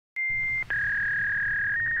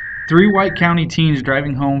Three White County teens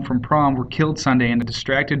driving home from prom were killed Sunday in a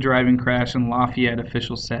distracted driving crash in Lafayette,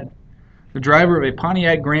 officials said. The driver of a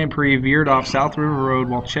Pontiac Grand Prix veered off South River Road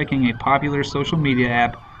while checking a popular social media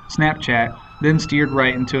app, Snapchat, then steered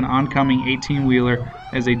right into an oncoming 18-wheeler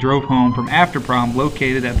as they drove home from after prom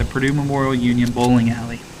located at the Purdue Memorial Union bowling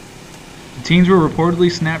alley. The teens were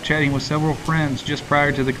reportedly Snapchatting with several friends just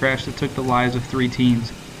prior to the crash that took the lives of three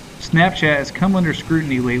teens. Snapchat has come under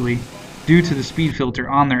scrutiny lately due to the speed filter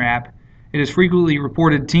on their app. It is frequently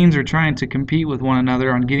reported teens are trying to compete with one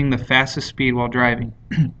another on getting the fastest speed while driving.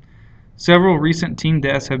 Several recent teen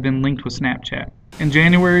deaths have been linked with Snapchat. In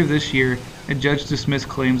January of this year, a judge dismissed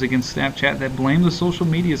claims against Snapchat that blamed the social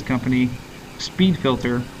media company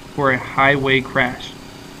Speedfilter for a highway crash.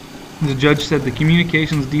 The judge said the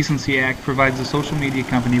Communications Decency Act provides the social media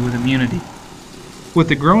company with immunity. With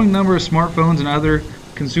the growing number of smartphones and other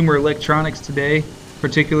consumer electronics today,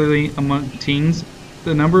 particularly among teens,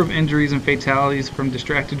 the number of injuries and fatalities from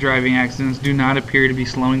distracted driving accidents do not appear to be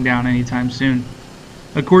slowing down anytime soon.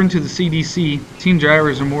 According to the CDC, teen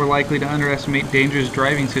drivers are more likely to underestimate dangerous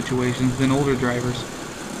driving situations than older drivers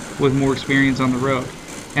with more experience on the road.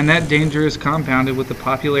 And that danger is compounded with the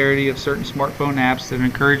popularity of certain smartphone apps that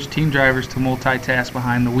encourage teen drivers to multitask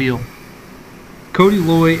behind the wheel. Cody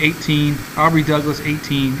Loy, 18, Aubrey Douglas,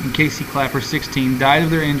 18, and Casey Clapper, 16, died of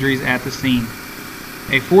their injuries at the scene.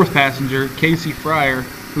 A fourth passenger, Casey Fryer,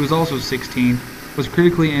 who was also 16, was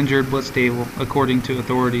critically injured but stable, according to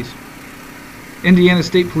authorities. Indiana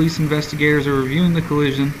State Police investigators are reviewing the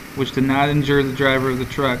collision, which did not injure the driver of the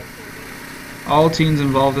truck. All teens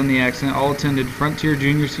involved in the accident all attended Frontier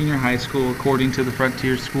Junior Senior High School, according to the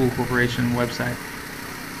Frontier School Corporation website.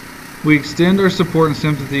 We extend our support and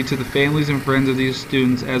sympathy to the families and friends of these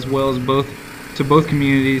students, as well as to both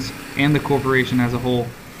communities and the corporation as a whole,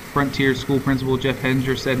 Frontier School Principal Jeff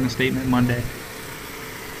Hedinger said in a statement Monday.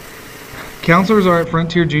 Counselors are at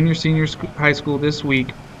Frontier Junior Senior High School this week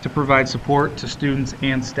to provide support to students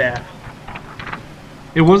and staff.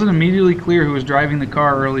 It wasn't immediately clear who was driving the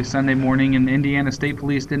car early Sunday morning, and Indiana State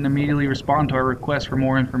Police didn't immediately respond to our request for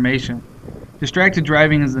more information. Distracted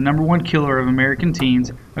driving is the #1 killer of American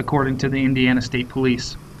teens, according to the Indiana State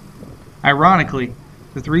Police. Ironically,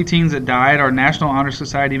 the three teens that died are National Honor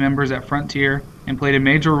Society members at Frontier and played a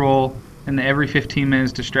major role in the Every 15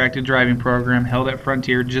 Minutes Distracted Driving program held at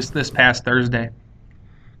Frontier just this past Thursday.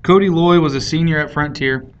 Cody Loy was a senior at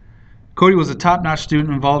Frontier. Cody was a top-notch student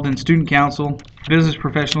involved in Student Council, Business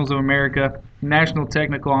Professionals of America, National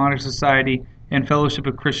Technical Honor Society, and Fellowship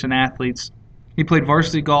of Christian Athletes. He played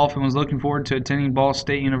varsity golf and was looking forward to attending Ball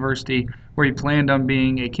State University, where he planned on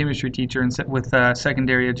being a chemistry teacher with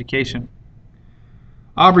secondary education.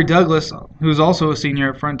 Aubrey Douglas, who is also a senior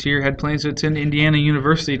at Frontier, had plans to attend Indiana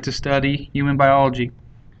University to study human biology.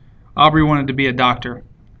 Aubrey wanted to be a doctor.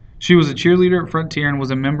 She was a cheerleader at Frontier and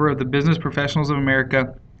was a member of the Business Professionals of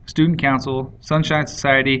America, Student Council, Sunshine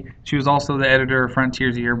Society. She was also the editor of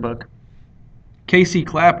Frontier's yearbook. Casey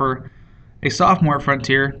Clapper, a sophomore at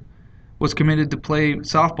Frontier, was committed to play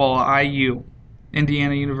softball at IU,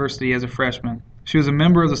 Indiana University, as a freshman. She was a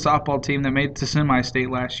member of the softball team that made it to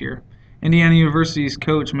semi-state last year. Indiana University's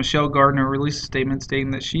coach, Michelle Gardner, released a statement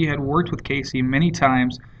stating that she had worked with Casey many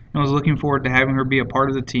times and was looking forward to having her be a part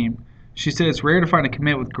of the team. She said it's rare to find a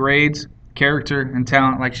commit with grades, character, and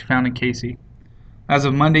talent like she found in Casey. As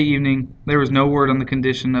of Monday evening, there was no word on the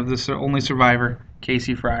condition of the only survivor,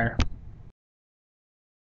 Casey Fryer.